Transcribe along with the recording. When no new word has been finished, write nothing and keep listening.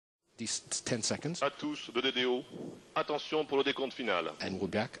10 seconds. À tous de DDO, attention pour le décompte final. And we'll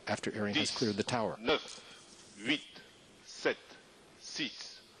be back after Ariane has cleared the tower. 9, 8, 7,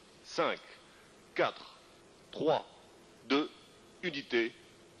 6, 5, 4, 3, 2, unité.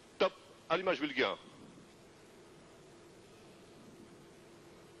 Top, allumage vulgaire.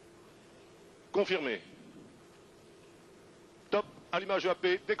 Confirmé. Top, allumage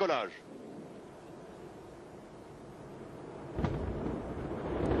EAP, décollage.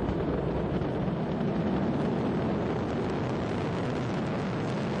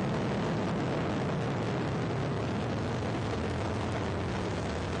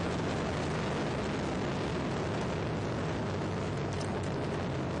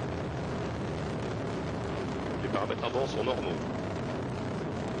 Les paramètres avant sont normaux.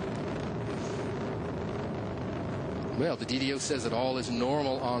 Well, the DDO says that all is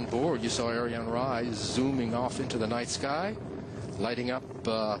normal on board. You saw Ariane rise zooming off into the night sky, lighting up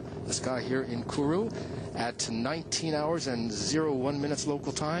the sky here in Kourou at 19 hours and 01 minutes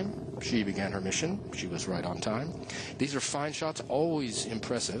local time. She began her mission. She was right on time. These are fine shots, always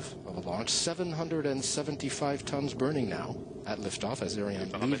impressive of a launch. 775 tons burning now at liftoff as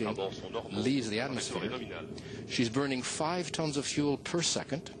Ariane leaves the atmosphere. She's burning 5 tons of fuel per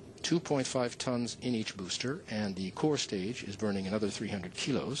second. 2.5 tons in each booster, and the core stage is burning another 300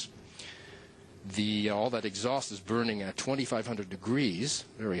 kilos. All that exhaust is burning at 2,500 degrees,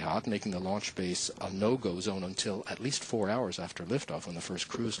 very hot, making the launch base a no-go zone until at least 4 hours after liftoff, when the first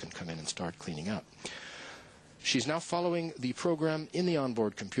crews can come in and start cleaning up. She's now following the program in the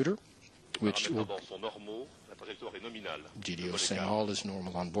onboard computer, which will... GDO saying all is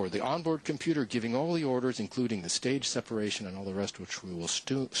normal on board. The onboard computer giving all the orders, including the stage separation and all the rest, which we will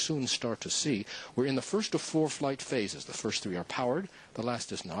soon start to see. We're in the first of 4 flight phases. The first 3 are powered. The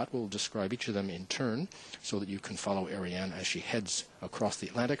last is not. We'll describe each of them in turn so that you can follow Ariane as she heads across the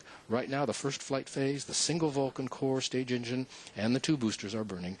Atlantic. Right now, the first flight phase, the single Vulcan core stage engine, and the 2 boosters are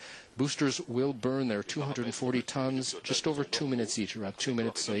burning. Boosters will burn their 240 tons, just over 2 minutes each, around 2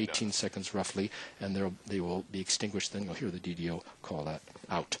 minutes, 18 seconds roughly, and they will be extinguished. Then you'll hear the DDO call that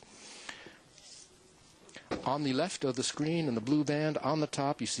out. On the left of the screen in the blue band, on the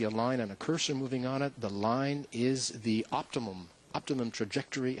top, you see a line and a cursor moving on it. The line is the optimum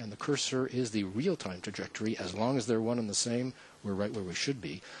trajectory, and the cursor is the real-time trajectory. As long as they're one and the same, we're right where we should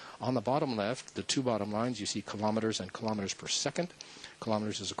be. On the bottom left, the 2 bottom lines, you see kilometers and kilometers per second.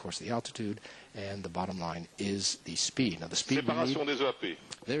 Kilometers is, of course, the altitude, and the bottom line is the speed. Now, the speed we need,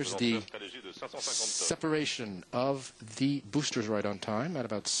 there's the separation of the boosters right on time at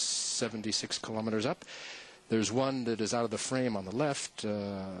about 76 kilometers up. There's one that is out of the frame on the left,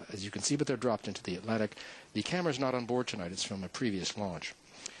 as you can see, but they're dropped into the Atlantic. The camera's not on board tonight. It's from a previous launch.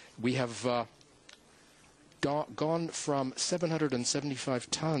 We have gone from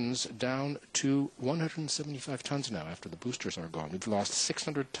 775 tons down to 175 tons now after the boosters are gone. We've lost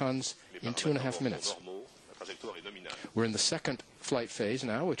 600 tons in 2.5 minutes. We're in the second flight phase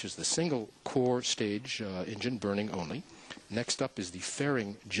now, which is the single core stage engine burning only. Next up is the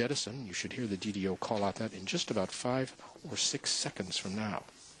fairing jettison. You should hear the DDO call out that in just about 5 or 6 seconds from now.